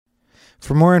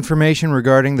For more information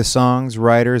regarding the songs,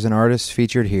 writers, and artists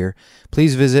featured here,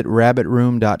 please visit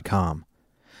rabbitroom.com.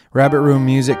 Rabbit Room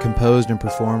music composed and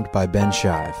performed by Ben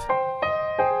Shive.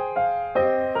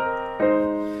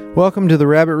 Welcome to the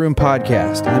Rabbit Room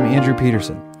Podcast. I'm Andrew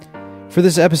Peterson. For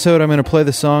this episode, I'm going to play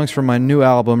the songs from my new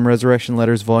album, Resurrection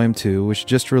Letters Volume 2, which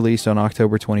just released on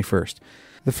October 21st.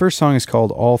 The first song is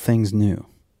called All Things New.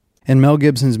 In Mel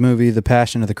Gibson's movie, The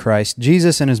Passion of the Christ,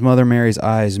 Jesus and his mother Mary's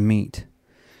eyes meet.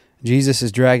 Jesus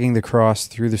is dragging the cross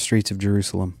through the streets of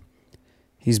Jerusalem.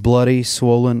 He's bloody,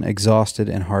 swollen, exhausted,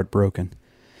 and heartbroken.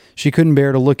 She couldn't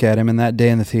bear to look at him in that day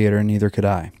in the theater, and neither could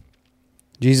I.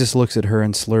 Jesus looks at her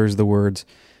and slurs the words,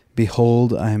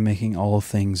 "Behold, I am making all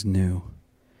things new."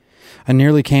 I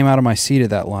nearly came out of my seat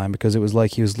at that line because it was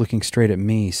like he was looking straight at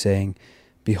me, saying,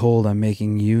 "Behold, I'm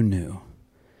making you new.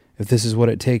 If this is what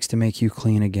it takes to make you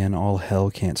clean again, all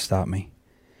hell can't stop me."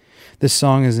 This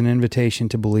song is an invitation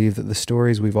to believe that the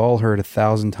stories we've all heard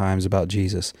 1,000 times about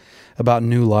Jesus, about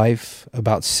new life,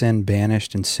 about sin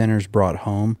banished and sinners brought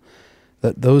home,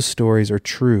 that those stories are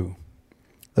true.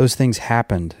 Those things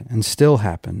happened and still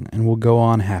happen and will go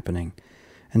on happening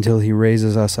until he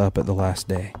raises us up at the last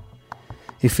day.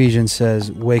 Ephesians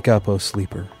says, "Wake up, O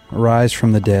sleeper, arise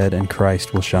from the dead, and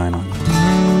Christ will shine on you."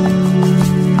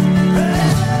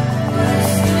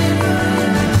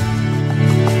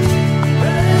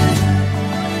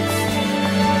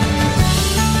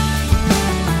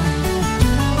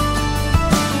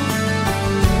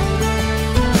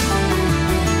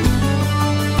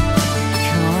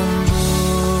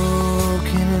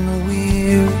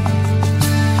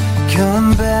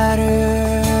 Come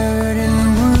battered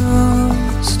and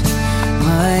bruised,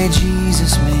 my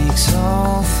Jesus makes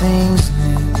all things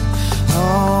new,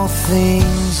 all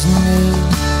things new.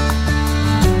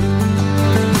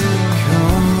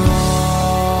 Come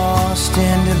lost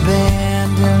and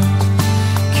abandoned,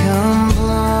 come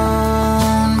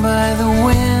blown by the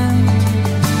wind,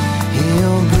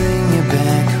 he'll bring you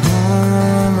back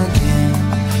home again,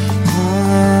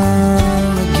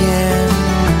 home again.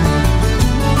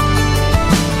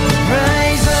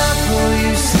 Rise up, oh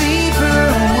you sleeper,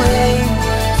 awake.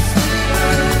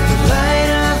 The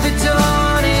light of the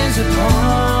dawn is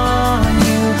upon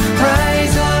you.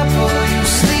 Rise up, oh you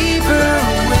sleeper,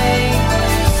 awake.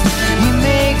 He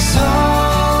makes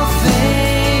all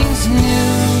things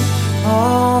new,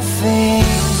 all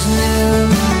things new.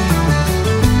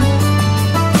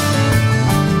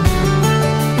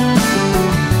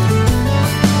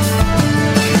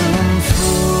 Come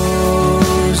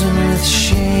frozen with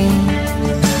shame,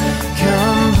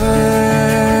 come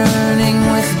burning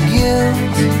with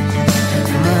guilt,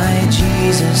 my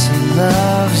Jesus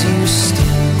loves you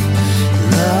still,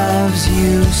 loves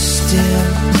you still.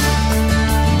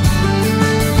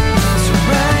 So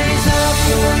rise up,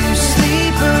 oh you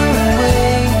sleeper,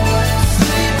 awake.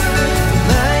 The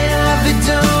light of the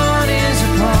dawn is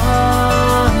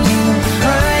upon you.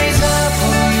 Rise up,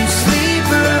 oh you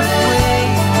sleeper,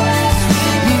 awake.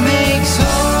 He makes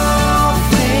all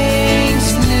things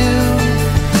new.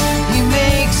 He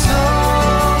makes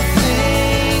all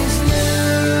things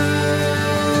new.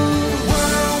 The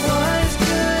world was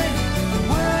good, the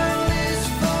world is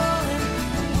fallen,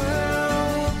 the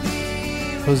world will be.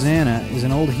 Hosanna is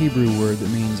an old Hebrew word that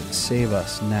means "save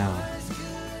us now,"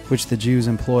 which the Jews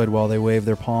employed while they waved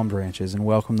their palm branches and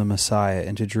welcomed the Messiah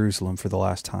into Jerusalem for the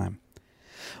last time.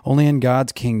 Only in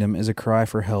God's kingdom is a cry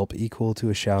for help equal to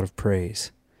a shout of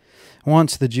praise.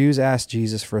 Once the Jews asked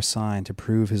Jesus for a sign to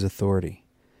prove his authority.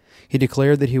 He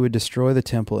declared that he would destroy the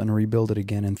temple and rebuild it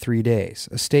again in 3 days,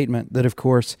 a statement that, of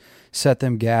course, set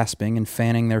them gasping and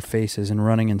fanning their faces and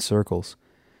running in circles.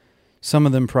 Some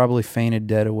of them probably fainted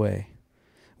dead away.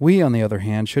 We, on the other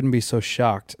hand, shouldn't be so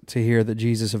shocked to hear that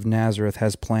Jesus of Nazareth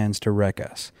has plans to wreck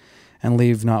us and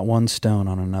leave not one stone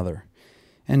on another.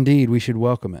 Indeed, we should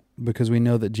welcome it, because we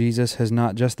know that Jesus has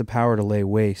not just the power to lay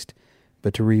waste,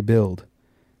 but to rebuild,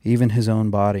 even his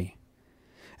own body.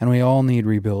 And we all need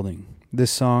rebuilding. This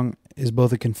song is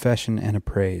both a confession and a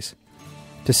praise.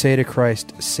 To say to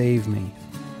Christ, "Save me,"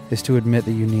 is to admit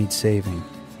that you need saving,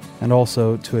 and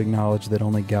also to acknowledge that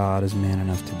only God is man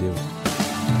enough to do it.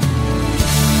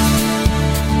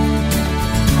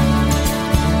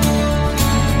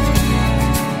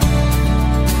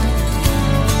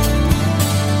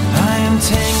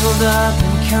 Tangled up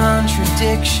in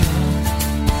contradiction,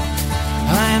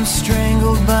 I am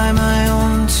strangled by my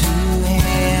own two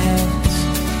hands.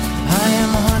 I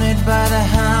am hunted by the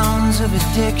hounds of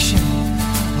addiction.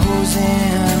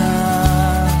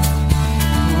 Hosanna,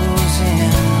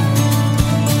 Hosanna.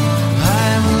 I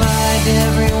have lied to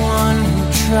everyone who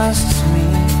trusts me.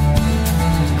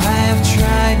 I have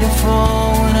tried to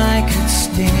fall when I could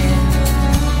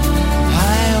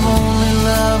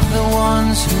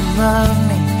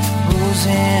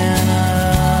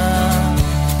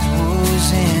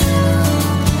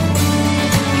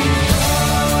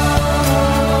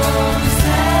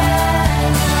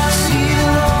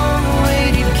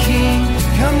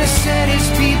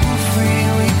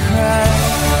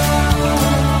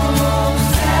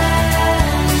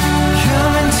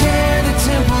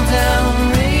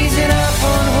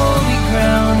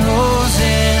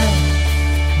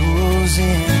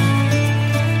in.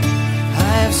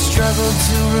 I have struggled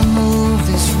to remove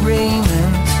this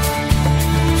raiment,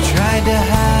 tried to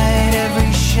hide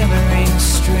every shimmering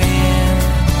strand.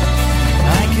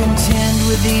 I contend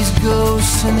with these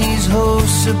ghosts and these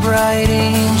hosts of bright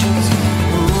angels.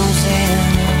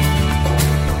 Hosanna.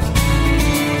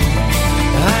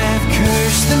 I have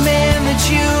cursed the man that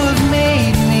you have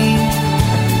made me.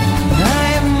 I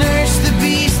have nursed the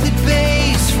beast that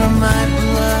bathes from my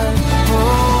blood.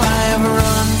 Oh, I have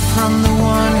run from the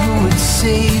one who would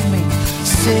save me.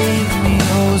 Save me,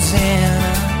 Hosanna,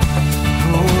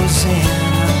 Hosanna.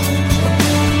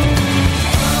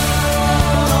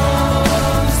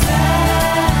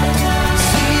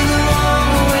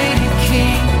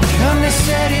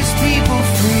 Set his people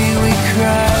free, we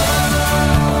cry.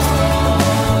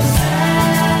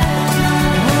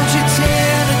 Won't you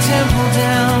tear the temple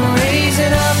down, raise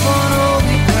it up on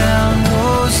holy ground?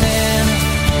 Hosanna,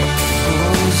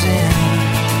 Hosanna,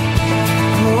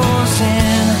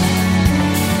 Hosanna,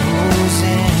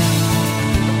 Hosanna.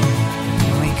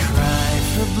 We cry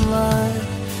for blood,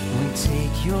 we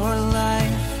take your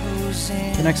life,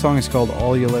 Hosanna. The next song is called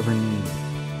All You'll Ever Need.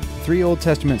 3 Old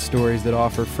Testament stories that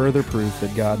offer further proof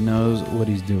that God knows what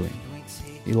he's doing.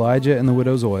 Elijah and the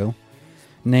widow's oil,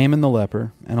 Naaman the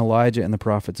leper, and Elijah and the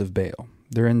prophets of Baal.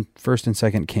 They're in 1st and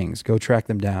 2nd Kings. Go track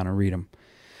them down and read them.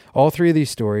 All 3 of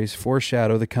these stories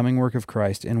foreshadow the coming work of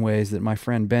Christ in ways that my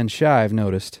friend Ben Shive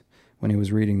noticed when he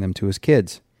was reading them to his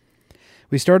kids.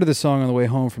 We started the song on the way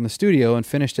home from the studio and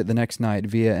finished it the next night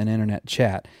via an internet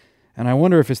chat, and I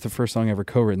wonder if it's the first song ever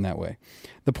co-written that way.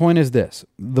 The point is this: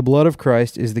 the blood of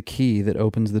Christ is the key that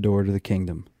opens the door to the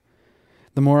kingdom.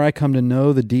 The more I come to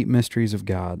know the deep mysteries of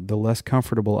God, the less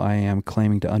comfortable I am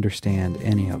claiming to understand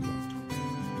any of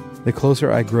them. The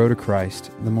closer I grow to Christ,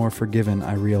 the more forgiven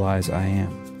I realize I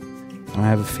am. And I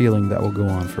have a feeling that will go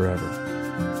on forever.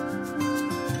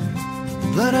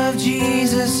 The blood of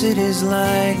Jesus, it is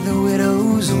like the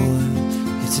widow's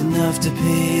oil. It's enough to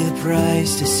pay the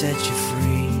price to set you free.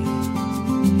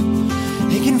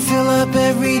 It can fill up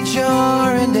every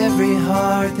jar and every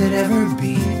heart that ever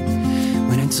beat.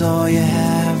 When it's all you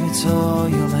have, it's all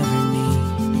you'll ever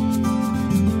need.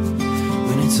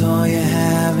 When it's all you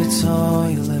have, it's all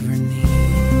you'll ever need.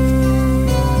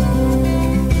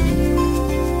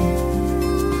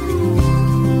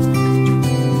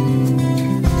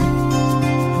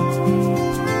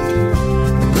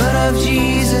 The blood of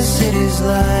Jesus, it is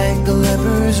like the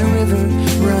leper's river,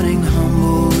 running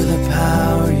humble with a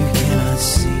power you cannot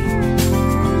see.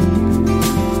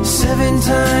 7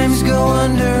 times go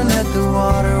under, let the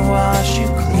water wash you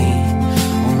clean.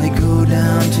 Only go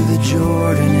down to the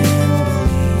Jordan and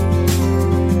believe.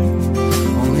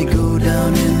 Only go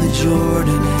down in the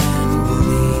Jordan and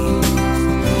believe.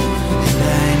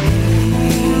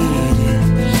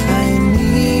 And I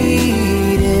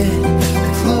need it.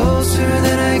 The closer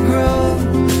that I grow,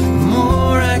 the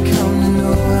more I come to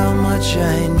know how much I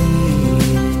need.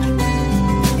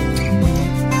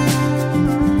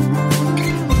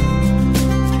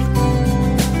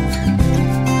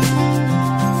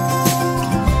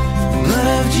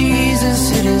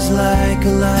 It is like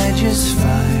Elijah's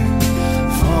fire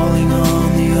falling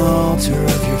on the altar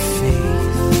of your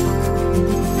faith.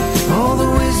 All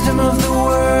the wisdom of the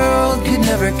world could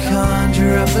never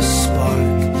conjure up a spark.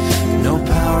 No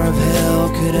power of hell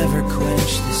could ever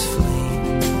quench this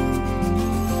flame.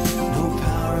 No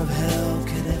power of hell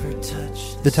could ever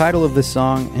touch. The title of this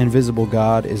song, Invisible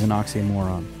God, is an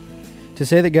oxymoron. To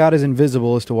say that God is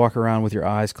invisible is to walk around with your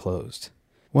eyes closed.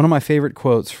 One of my favorite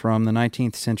quotes from the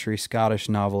 19th century Scottish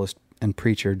novelist and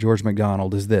preacher George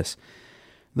MacDonald is this: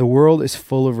 "The world is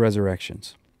full of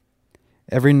resurrections.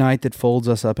 Every night that folds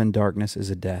us up in darkness is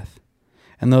a death.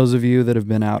 And those of you that have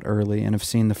been out early and have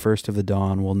seen the first of the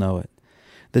dawn will know it.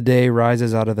 The day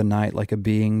rises out of the night like a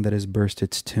being that has burst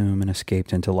its tomb and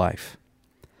escaped into life."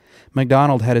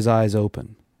 MacDonald had his eyes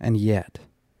open, and yet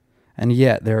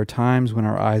there are times when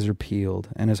our eyes are peeled,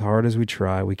 and as hard as we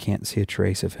try, we can't see a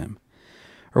trace of him.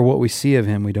 Or what we see of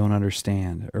him we don't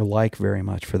understand, or like very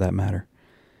much for that matter.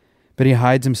 But he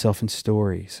hides himself in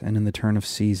stories and in the turn of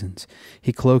seasons.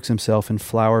 He cloaks himself in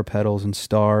flower petals and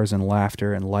stars and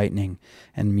laughter and lightning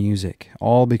and music,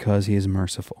 all because he is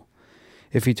merciful.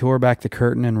 If he tore back the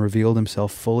curtain and revealed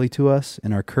himself fully to us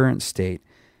in our current state,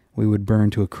 we would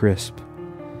burn to a crisp.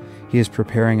 He is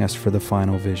preparing us for the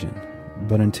final vision.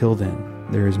 But until then,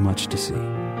 there is much to see.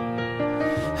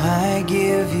 I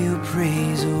give you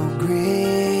praise, O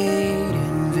great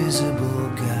invisible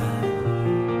God,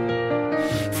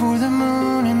 for the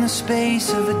moon in the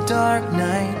space of a dark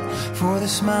night, for the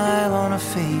smile on a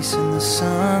face in the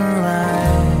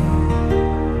sunlight.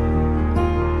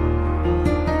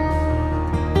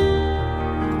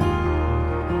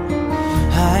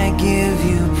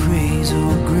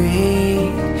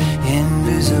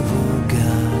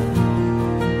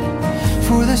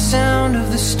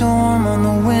 storm on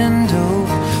the window,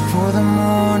 for the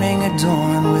morning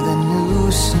adorned with a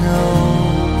new snow.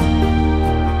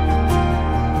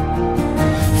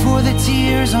 For the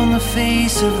tears on the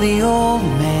face of the old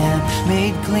man,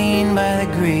 made clean by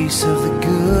the grace of the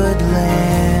good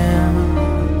Lamb.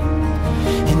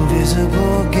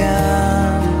 Invisible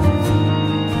God.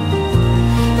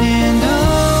 And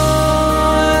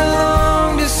oh, I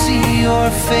long to see your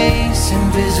face,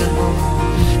 invisible,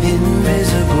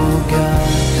 invisible God.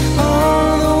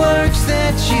 All the works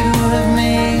that you have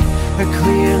made are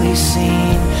clearly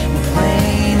seen and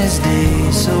plain as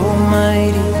day, so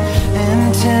mighty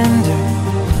and tender.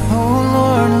 Oh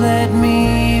Lord, let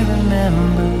me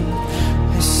remember,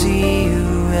 I see you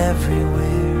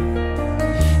everywhere,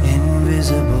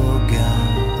 invisible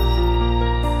God.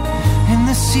 And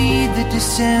the seed that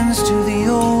descends to the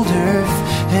old earth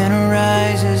and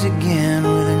arises again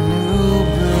with a new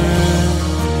birth.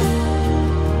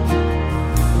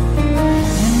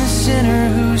 And the sinner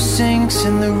who sinks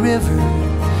in the river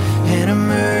and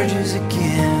emerges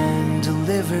again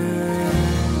delivered.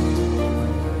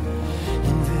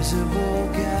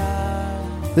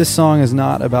 This song is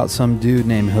not about some dude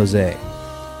named Jose.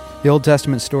 The Old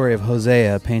Testament story of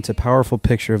Hosea paints a powerful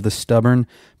picture of the stubborn,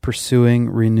 pursuing,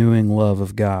 renewing love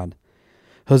of God.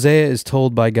 Hosea is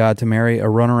told by God to marry a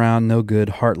runaround, no-good,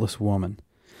 heartless woman.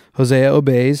 Hosea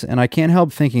obeys, and I can't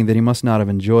help thinking that he must not have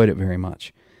enjoyed it very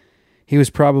much. He was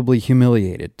probably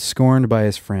humiliated, scorned by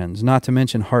his friends, not to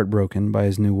mention heartbroken by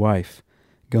his new wife,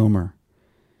 Gomer.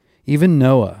 Even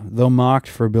Noah, though mocked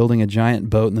for building a giant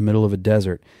boat in the middle of a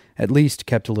desert, at least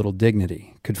kept a little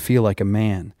dignity, could feel like a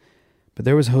man. But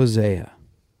there was Hosea,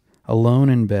 alone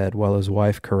in bed while his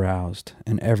wife caroused,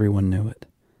 and everyone knew it.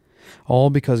 All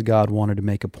because God wanted to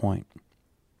make a point.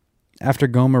 After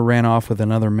Gomer ran off with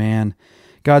another man,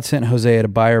 God sent Hosea to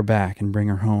buy her back and bring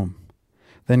her home.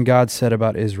 Then God said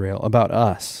about Israel, about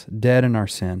us, dead in our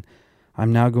sin,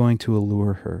 I'm now going to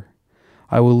allure her.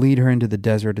 I will lead her into the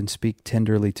desert and speak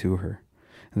tenderly to her.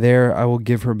 There I will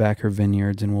give her back her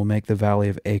vineyards and will make the valley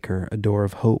of Acre a door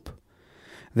of hope.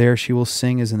 There she will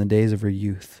sing as in the days of her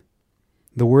youth.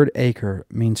 The word Acre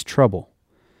means trouble.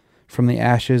 From the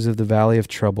ashes of the valley of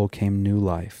trouble came new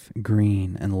life,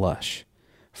 green and lush,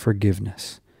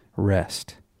 forgiveness,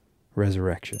 rest,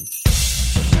 resurrection.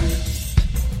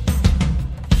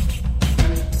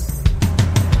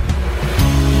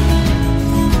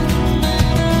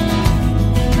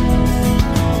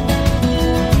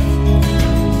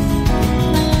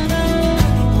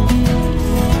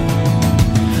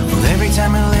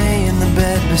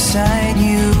 Beside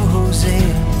you,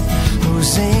 Hosea,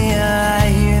 Hosea, I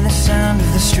hear the sound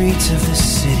of the streets of the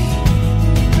city.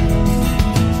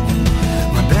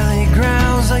 My belly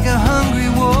growls like a hungry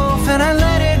wolf, and I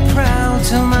let it prowl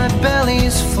till my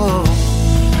belly's full.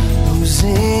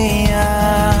 Hosea,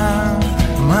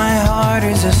 my heart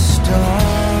is a storm.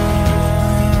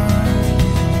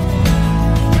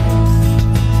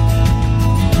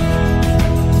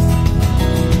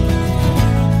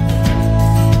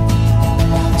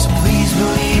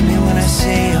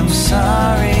 Say I'm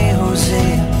sorry,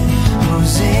 Hosea,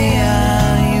 Hosea,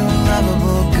 you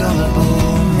lovable,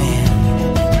 gullible man.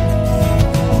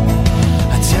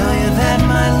 I tell you that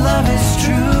my love is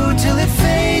true till it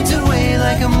fades away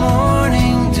like a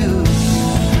morning dew.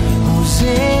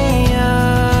 Hosea,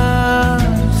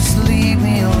 just leave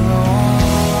me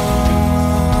alone.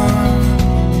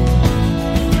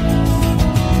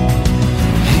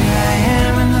 Here I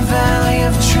am in the valley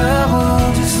of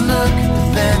trouble, just look at the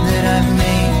bed that I've made.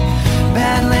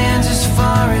 Badlands as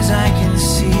far as I can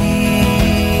see.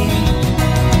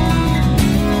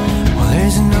 Well,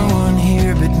 there's no one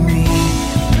here but me,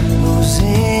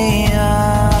 Hosea.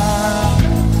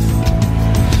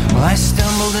 Well, I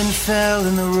stumbled and fell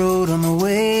in the road on the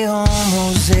way home,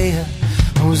 Hosea,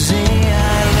 Hosea.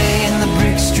 I lay in the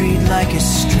brick street like a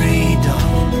stray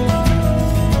dog.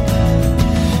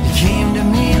 You came to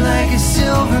me like a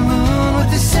silver moon with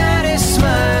the saddest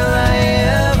smile I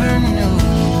ever knew.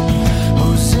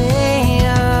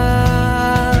 Hosea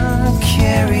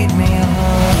carried me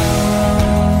home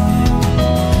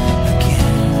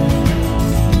again,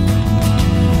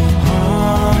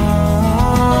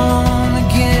 home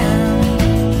again.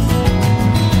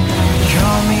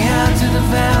 Call me out to the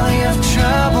valley of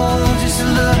trouble, just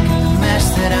look at the mess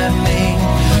that I've made.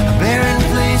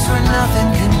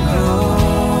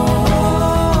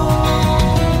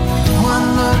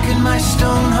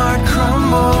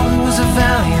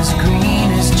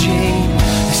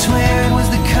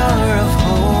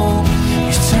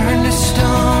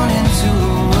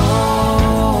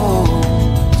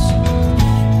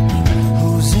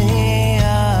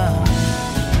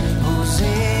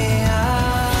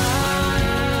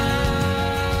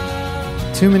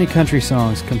 Too many country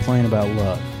songs complain about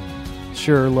love.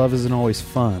 Sure, love isn't always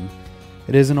fun.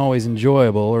 It isn't always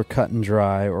enjoyable or cut and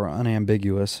dry or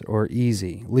unambiguous or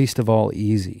easy, least of all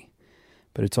easy.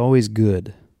 But it's always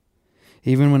good,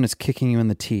 even when it's kicking you in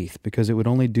the teeth, because it would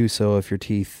only do so if your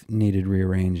teeth needed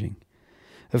rearranging.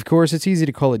 Of course, it's easy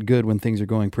to call it good when things are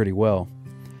going pretty well.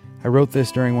 I wrote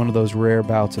this during one of those rare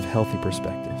bouts of healthy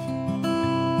perspective.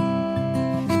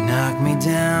 It knocked me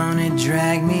down, it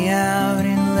dragged me out,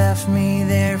 and left me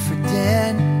there for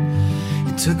dead.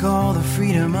 It took all the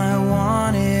freedom I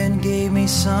wanted, gave me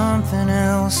something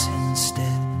else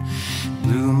instead. It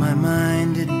blew my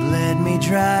mind, it bled me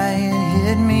dry, it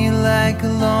hit me like a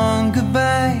long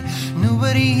goodbye.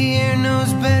 Nobody here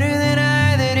knows better than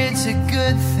I that it's a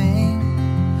good thing.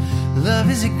 Love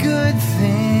is a good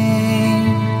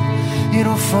thing.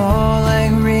 It'll fall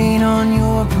like rain on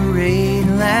your parade,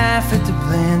 laugh at the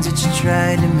plans that you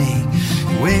tried to make,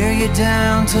 wear you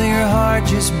down till your heart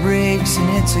just breaks, and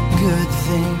it's a good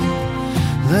thing.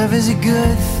 Love is a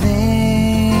good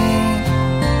thing.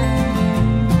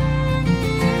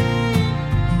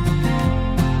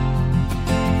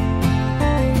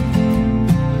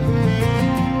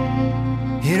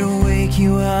 It'll wake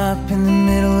you up in the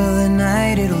middle of the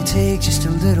night, it'll take just a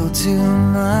little too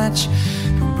much.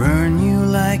 It'll burn you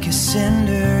like a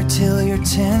cinder till you're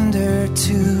tender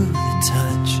to the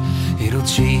touch. It'll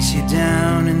chase you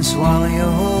down and swallow you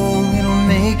whole. It'll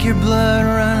make your blood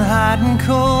run hot and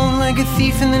cold like a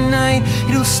thief in the night.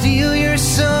 It'll steal your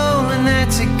soul, and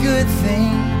that's a good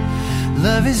thing.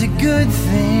 Love is a good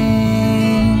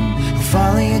thing. It'll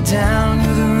follow you down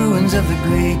to the ruins of the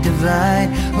great divide,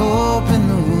 open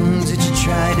the wounds that you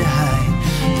tried to hide.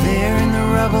 There in the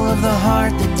rubble of the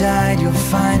heart that died, you'll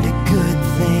find a good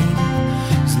thing.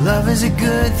 'Cause love is a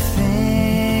good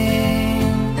thing.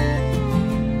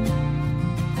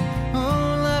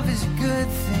 Oh, love is a good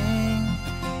thing.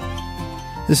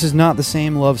 This is not the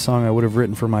same love song I would have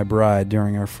written for my bride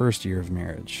during our first year of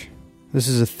marriage. This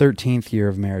is a 13th year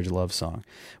of marriage love song,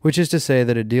 which is to say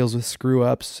that it deals with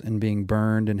screw-ups and being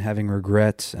burned and having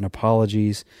regrets and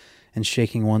apologies and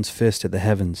shaking one's fist at the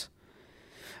heavens.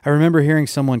 I remember hearing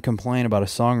someone complain about a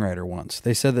songwriter once.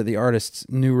 They said that the artist's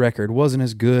new record wasn't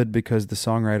as good because the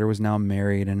songwriter was now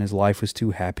married and his life was too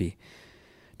happy.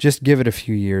 Just give it a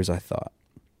few years, I thought.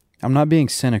 I'm not being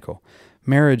cynical.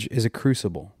 Marriage is a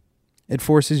crucible. It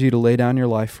forces you to lay down your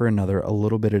life for another a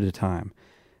little bit at a time,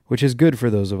 which is good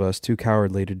for those of us too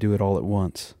cowardly to do it all at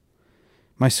once.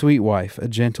 My sweet wife, a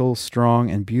gentle, strong,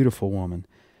 and beautiful woman,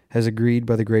 has agreed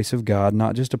by the grace of God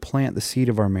not just to plant the seed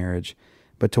of our marriage,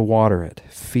 but to water it,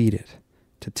 feed it,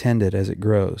 to tend it as it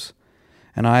grows.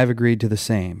 And I have agreed to the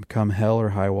same, come hell or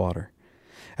high water.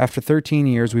 After 13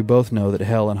 years, we both know that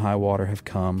hell and high water have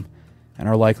come and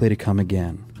are likely to come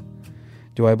again.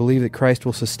 Do I believe that Christ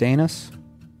will sustain us?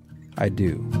 I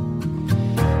do.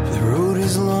 The road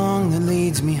is long that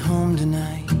leads me home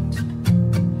tonight.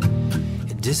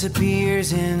 It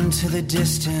disappears into the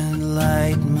distant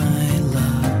light, my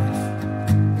love.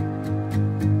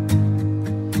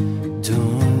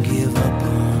 Don't give up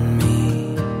on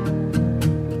me.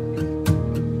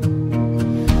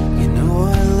 You know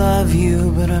I love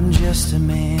you, but I'm just a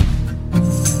man.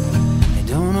 I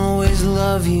don't always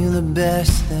love you the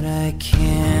best that I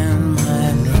can,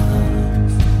 my love.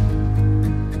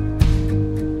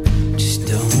 Just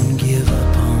don't give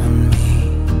up on me.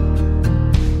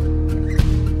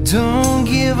 Don't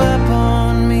give up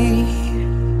on me.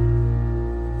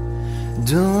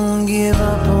 Don't give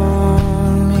up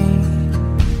on me.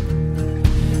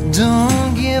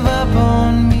 Don't give up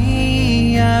on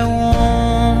me, I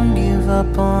won't give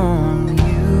up on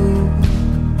you.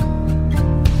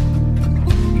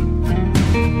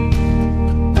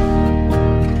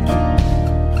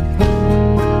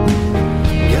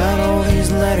 Got all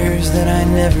these letters that I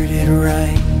never did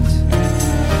write,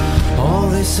 all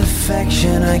this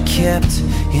affection I kept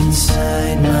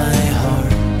inside my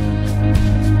heart.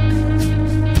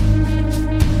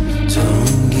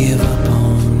 Don't give up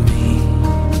on me.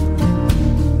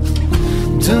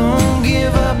 Don't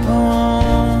give up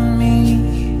on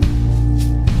me.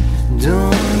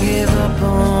 Don't give up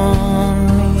on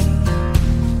me.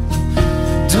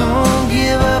 Don't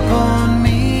give up on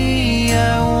me. I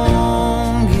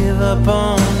won't give up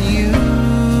on you.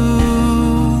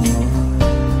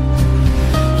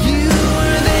 You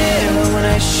were there when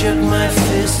I shook my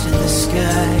fist at the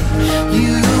sky.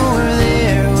 You were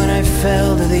there when I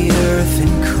fell to the earth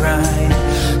and cried.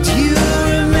 Do you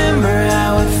remember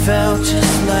how it felt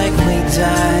just like we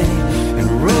died and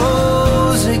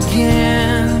rose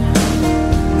again?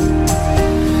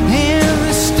 And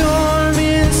the storm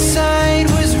inside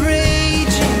was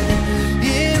raging,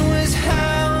 it was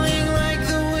high.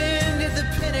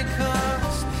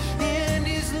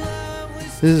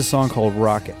 This is a song called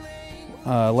Rocket.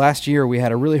 Last year, we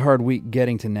had a really hard week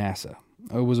getting to NASA.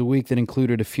 It was a week that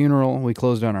included a funeral, we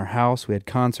closed down our house, we had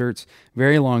concerts,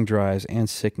 very long drives, and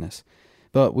sickness.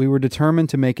 But we were determined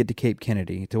to make it to Cape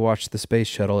Kennedy to watch the space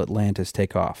shuttle Atlantis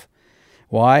take off.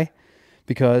 Why?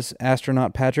 Because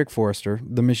astronaut Patrick Forrester,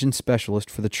 the mission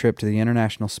specialist for the trip to the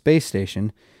International Space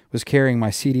Station, was carrying my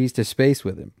CDs to space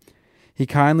with him. He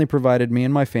kindly provided me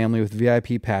and my family with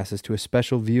VIP passes to a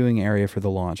special viewing area for the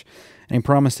launch, and he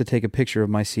promised to take a picture of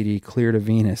my CD clear to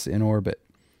Venus in orbit.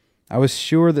 I was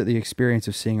sure that the experience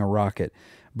of seeing a rocket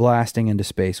blasting into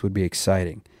space would be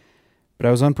exciting, but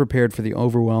I was unprepared for the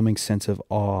overwhelming sense of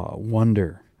awe,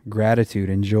 wonder, gratitude,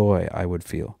 and joy I would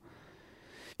feel.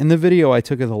 In the video I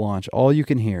took of the launch, all you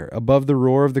can hear, above the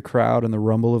roar of the crowd and the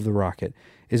rumble of the rocket,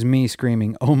 is me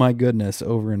screaming, "Oh my goodness,"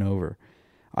 over and over.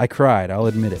 I cried, I'll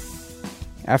admit it.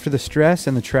 After the stress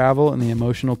and the travel and the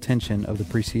emotional tension of the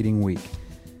preceding week,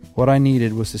 what I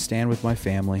needed was to stand with my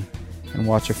family and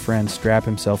watch a friend strap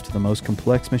himself to the most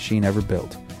complex machine ever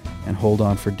built and hold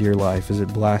on for dear life as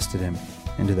it blasted him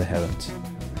into the heavens.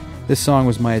 This song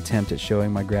was my attempt at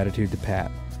showing my gratitude to Pat,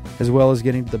 as well as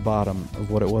getting to the bottom of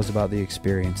what it was about the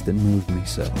experience that moved me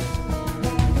so.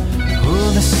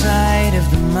 Oh, the sight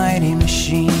of the mighty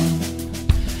machine,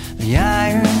 the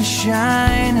iron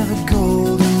shine of a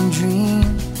golden dream,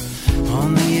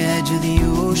 on the edge of the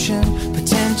ocean,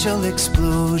 potential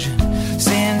explosion,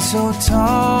 stand so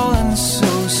tall and so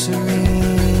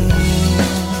serene,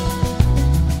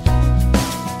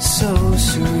 so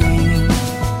serene.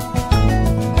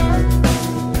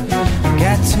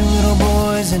 Got two little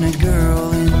boys and a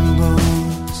girl in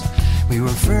bows. We were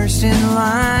first in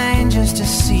line just to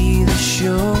see the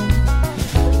show,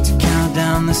 to count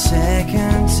down the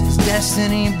seconds as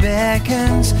destiny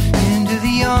beckons into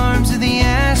the arms of the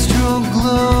astral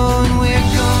glow. And we're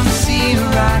gonna see a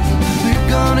rocket, we're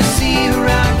gonna see a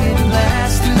rocket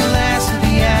blast through the last of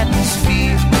the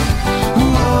atmosphere.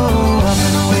 Whoa, up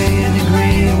and away in the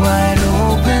great wide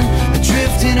open,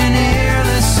 adrift in an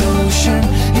airless ocean,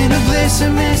 in a bliss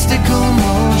of mystical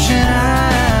motion.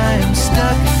 I'm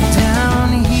stuck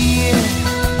down here,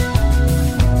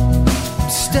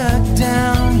 stuck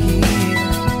down here.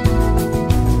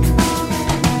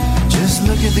 Just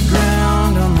look at the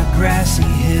ground on the grassy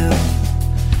hill.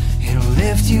 It'll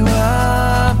lift you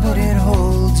up, but it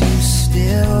holds you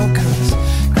still, 'cause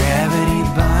gravity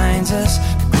binds us,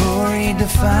 the glory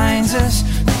defines us,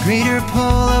 the greater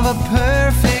pull of a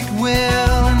perfect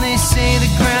will. And they say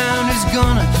the ground is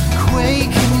gonna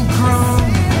quake and groan,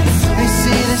 they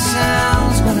say the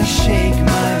sound's gonna shake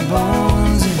my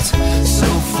bones. It's so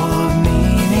full of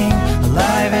meaning,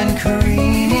 alive and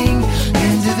careening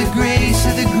into the grace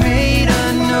of the great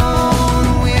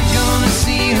unknown. We're gonna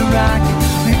see a rocket,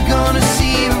 we're gonna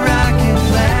see a rocket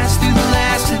blast through the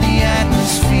last of the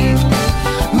atmosphere.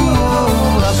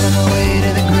 Whoa, up and away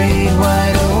to the great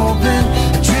wide open,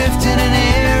 adrift in an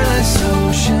airless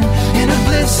ocean, in a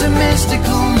bliss of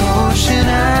mystical motion.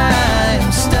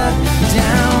 I'm stuck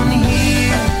down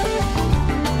here,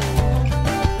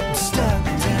 stuck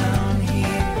down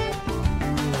here.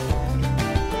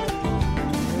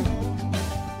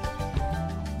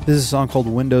 This is a song called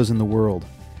Windows in the World.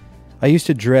 I used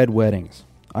to dread weddings.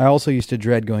 I also used to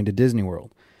dread going to Disney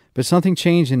World. But something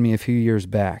changed in me a few years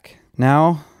back.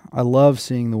 Now, I love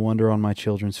seeing the wonder on my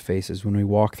children's faces when we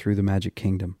walk through the Magic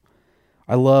Kingdom.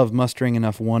 I love mustering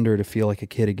enough wonder to feel like a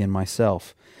kid again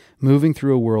myself, moving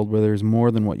through a world where there's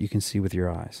more than what you can see with your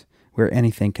eyes, where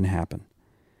anything can happen.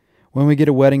 When we get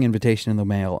a wedding invitation in the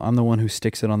mail, I'm the one who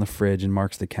sticks it on the fridge and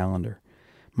marks the calendar.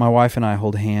 My wife and I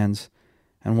hold hands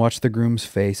and watch the groom's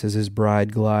face as his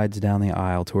bride glides down the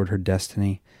aisle toward her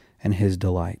destiny and his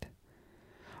delight.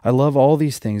 I love all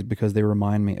these things because they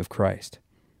remind me of Christ.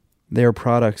 They are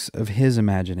products of his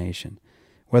imagination,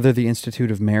 whether the institute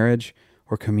of marriage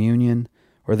or communion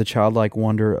or the childlike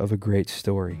wonder of a great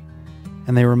story.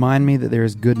 And they remind me that there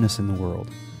is goodness in the world,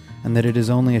 and that it is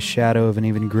only a shadow of an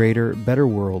even greater, better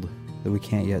world that we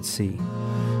can't yet see.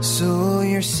 So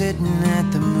you're sitting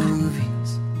at the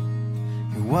movies,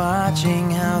 you're watching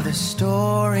how the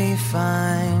story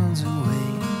finds a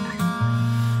way,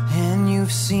 and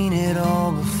you've seen it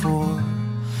all before.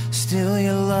 Still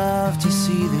you love to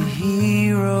see the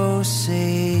hero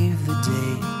save the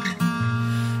day.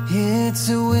 It's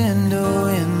a window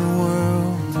in the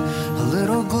world, a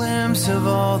little glimpse of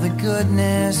all the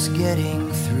goodness getting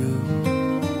through.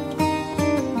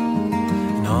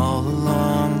 And all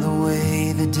along the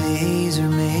way the days are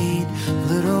made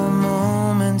little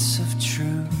moments of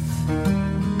truth.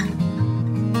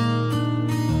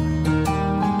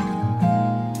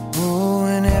 Oh,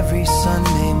 and every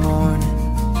Sunday morning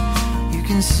you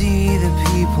can see the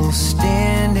people people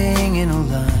standing in a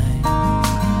line.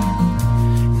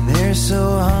 And they're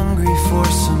so hungry for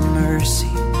some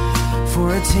mercy,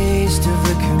 for a taste of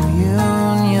the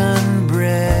communion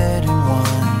bread and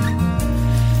wine.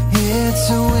 It's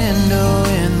a window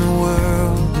in the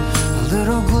world, a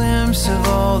little glimpse of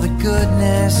all the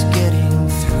goodness getting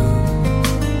through.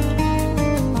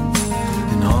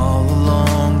 And all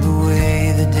along the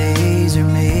way the days are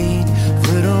made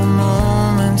little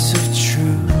moments of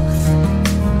truth.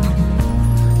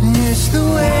 And it's the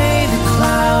way the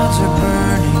clouds are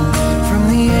burning from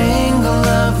the angle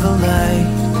of the light,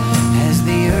 as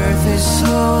the earth is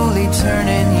slowly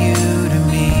turning you to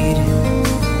meet it.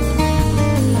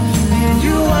 And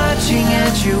you're watching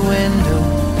at your window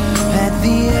at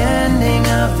the ending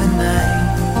of the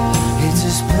night. It's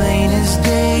as plain as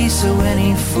day, so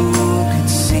any fool could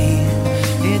see it.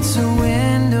 It's a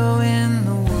window in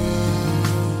the world.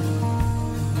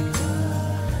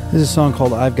 This is a song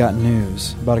called I've Got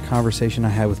News, about a conversation I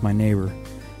had with my neighbor.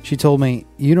 She told me,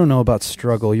 "You don't know about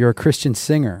struggle. You're a Christian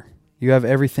singer. You have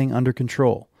everything under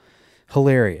control."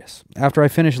 Hilarious. After I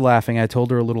finished laughing, I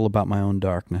told her a little about my own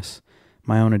darkness,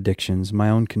 my own addictions, my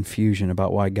own confusion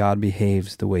about why God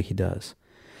behaves the way he does.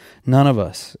 None of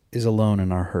us is alone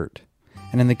in our hurt.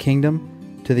 And in the kingdom,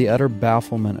 to the utter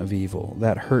bafflement of evil,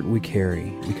 that hurt we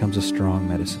carry becomes a strong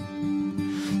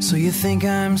medicine. So you think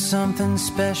I'm something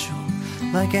special,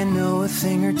 like I know a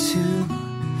thing or two,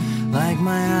 like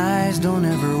my eyes don't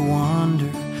ever wander,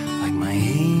 like my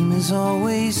aim is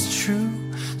always true.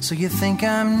 So you think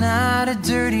I'm not a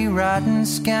dirty, rotten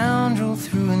scoundrel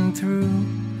through and through.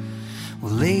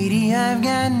 Well, lady, I've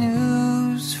got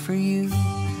news for you.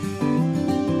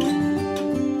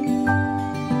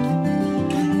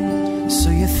 So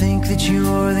you think that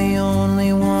you're the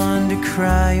only one to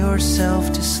cry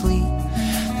yourself to sleep,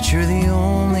 that you're the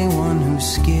only one who's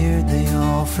scared they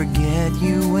all forget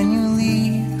you when you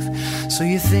leave. So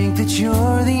you think that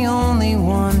you're the only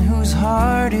one whose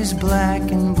heart is black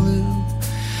and blue.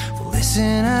 Well,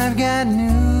 listen, I've got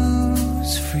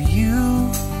news for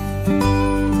you.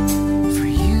 For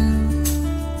you.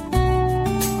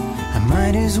 I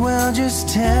might as well just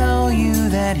tell you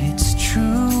that it's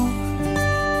true.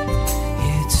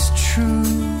 It's true.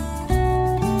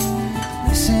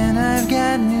 Listen, I've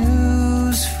got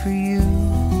news for you.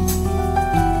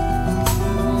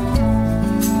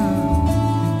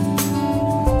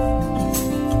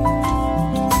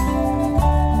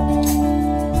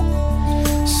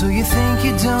 So you think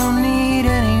you don't need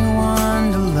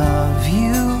anyone to love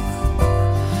you.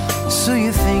 So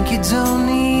you think you don't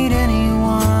need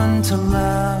anyone to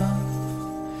love,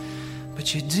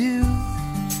 but you do.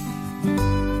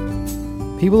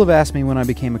 People have asked me when I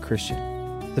became a Christian.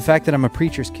 The fact that I'm a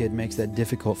preacher's kid makes that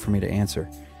difficult for me to answer.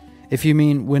 If you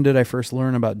mean, when did I first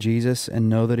learn about Jesus and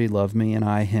know that he loved me and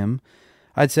I him,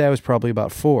 I'd say I was probably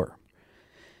about 4.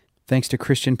 Thanks to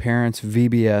Christian parents,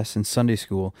 VBS, and Sunday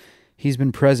school, he's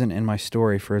been present in my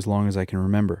story for as long as I can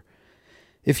remember.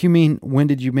 If you mean, when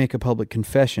did you make a public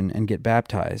confession and get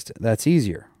baptized, that's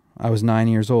easier. I was 9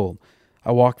 years old.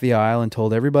 I walked the aisle and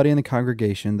told everybody in the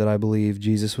congregation that I believed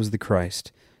Jesus was the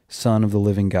Christ, Son of the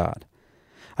living God.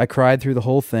 I cried through the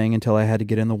whole thing until I had to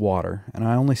get in the water, and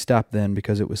I only stopped then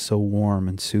because it was so warm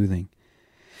and soothing.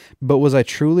 But was I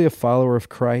truly a follower of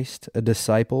Christ, a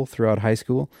disciple throughout high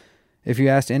school? If you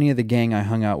asked any of the gang I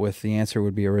hung out with, the answer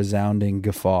would be a resounding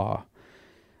guffaw.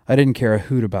 I didn't care a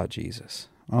hoot about Jesus.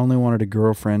 I only wanted a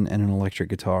girlfriend and an electric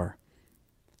guitar.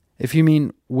 If you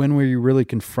mean, when were you really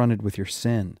confronted with your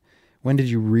sin? When did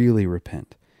you really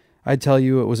repent? I'd tell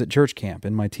you it was at church camp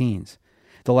in my teens.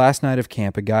 The last night of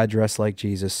camp, a guy dressed like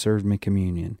Jesus served me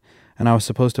communion, and I was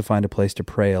supposed to find a place to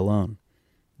pray alone.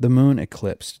 The moon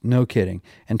eclipsed, no kidding,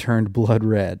 and turned blood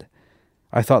red.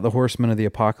 I thought the horsemen of the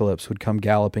apocalypse would come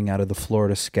galloping out of the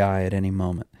Florida sky at any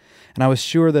moment, and I was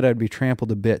sure that I'd be trampled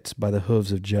to bits by the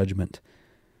hooves of judgment.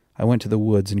 I went to the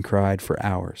woods and cried for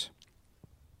hours.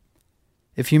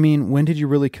 If you mean, when did you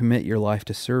really commit your life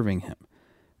to serving him?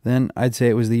 Then I'd say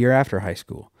it was the year after high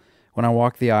school, when I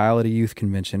walked the aisle at a youth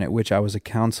convention at which I was a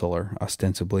counselor,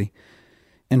 ostensibly.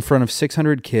 In front of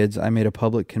 600 kids, I made a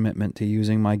public commitment to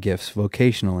using my gifts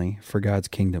vocationally for God's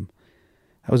kingdom.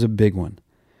 That was a big one.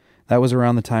 That was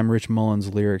around the time Rich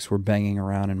Mullins' lyrics were banging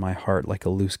around in my heart like a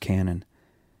loose cannon.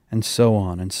 And so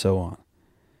on and so on.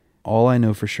 All I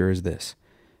know for sure is this.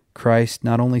 Christ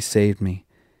not only saved me,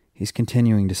 he's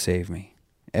continuing to save me.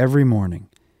 Every morning,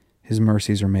 his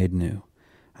mercies are made new.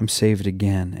 I'm saved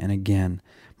again and again.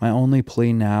 My only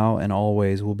plea now and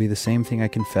always will be the same thing I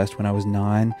confessed when I was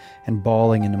 9 and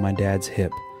bawling into my dad's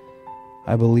hip.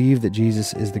 I believe that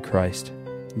Jesus is the Christ,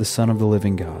 the Son of the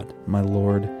living God, my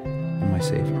Lord and my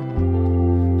Savior.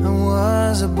 I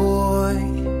was a boy,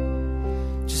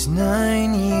 just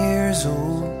 9 years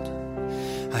old.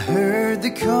 I heard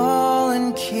the call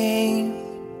and came.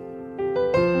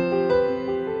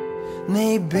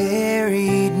 They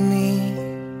buried me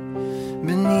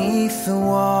beneath the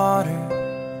water.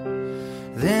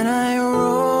 Then I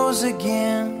rose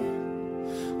again.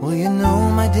 Well, you know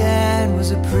my dad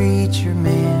was a preacher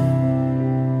man.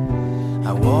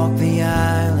 I walked the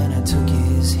aisle and I took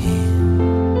his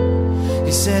hand.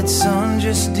 He said, son,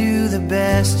 just do the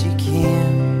best you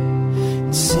can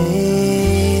and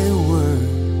say the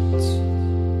words.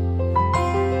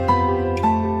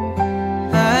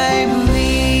 I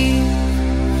believe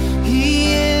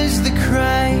he is the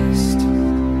Christ,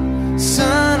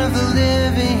 Son of the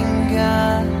living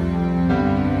God.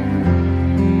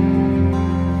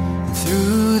 And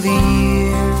through the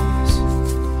years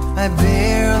I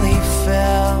barely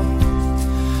fell,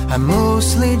 I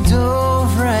mostly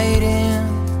dove right in.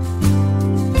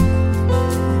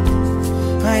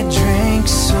 I drank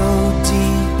so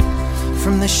deep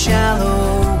from the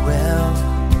shallow well,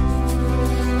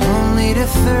 only to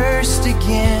thirst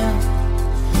again.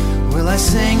 Well, I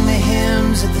sang the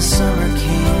hymns at the summer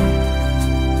camp,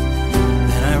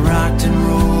 then I rocked and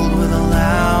rolled with a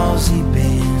lousy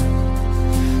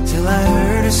band, till I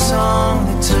heard a song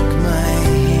that took my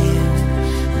hand,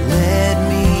 led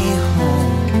me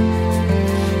home.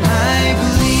 I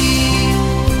believe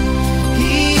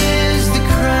he is the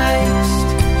Christ,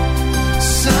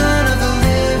 Son of the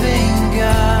living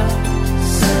God.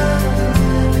 Son of the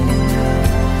living God.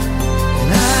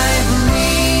 And I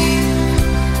believe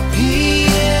he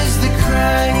is the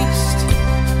Christ,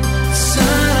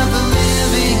 Son of the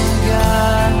living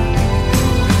God.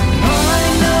 All I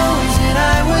know is that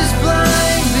I was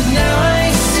blind, but now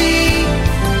I see.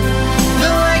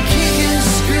 Though I kick and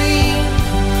scream,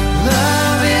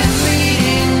 love is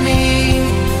leading me.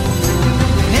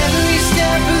 And every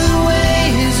step of the way,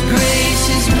 his grace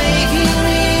is making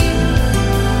me.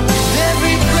 With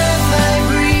every breath I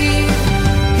breathe,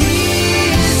 he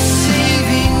is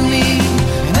saving me.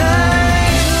 And I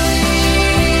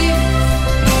believe,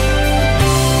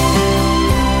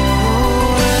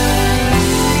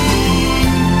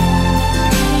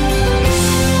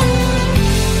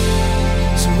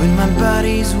 so when my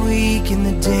body's weak and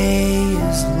the day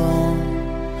is long,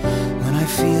 when I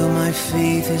feel my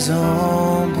faith is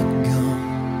all but gone,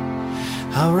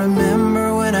 I'll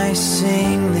remember when I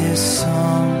sing this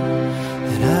song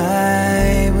that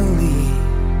I believe.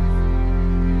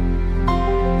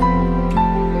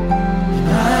 And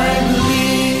I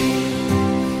believe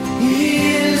he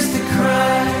is the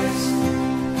Christ,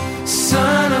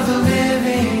 Son of the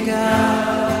living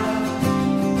God.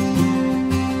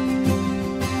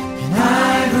 And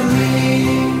I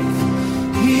believe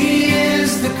he is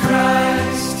the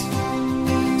Christ,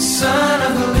 Son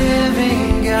of the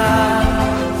living God.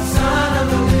 Son of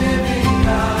the living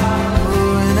God.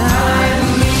 Oh, and I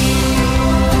believe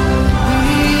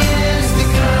he is the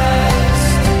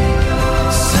Christ,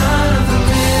 Son of the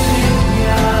living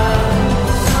God.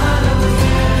 Son of the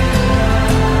living God.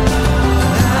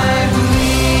 And I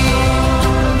believe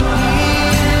he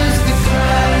is the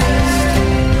Christ,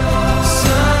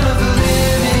 Son of the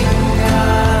living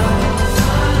God.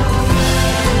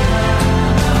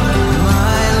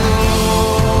 My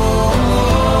Lord,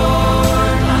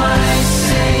 my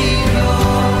Savior,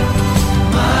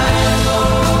 my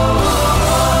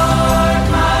Lord,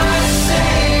 my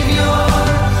Savior,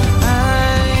 I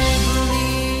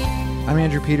believe. I'm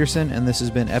Andrew Peterson, and this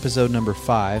has been episode number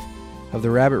 5 of the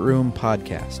Rabbit Room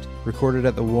podcast, recorded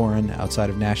at the Warren outside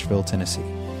of Nashville, Tennessee.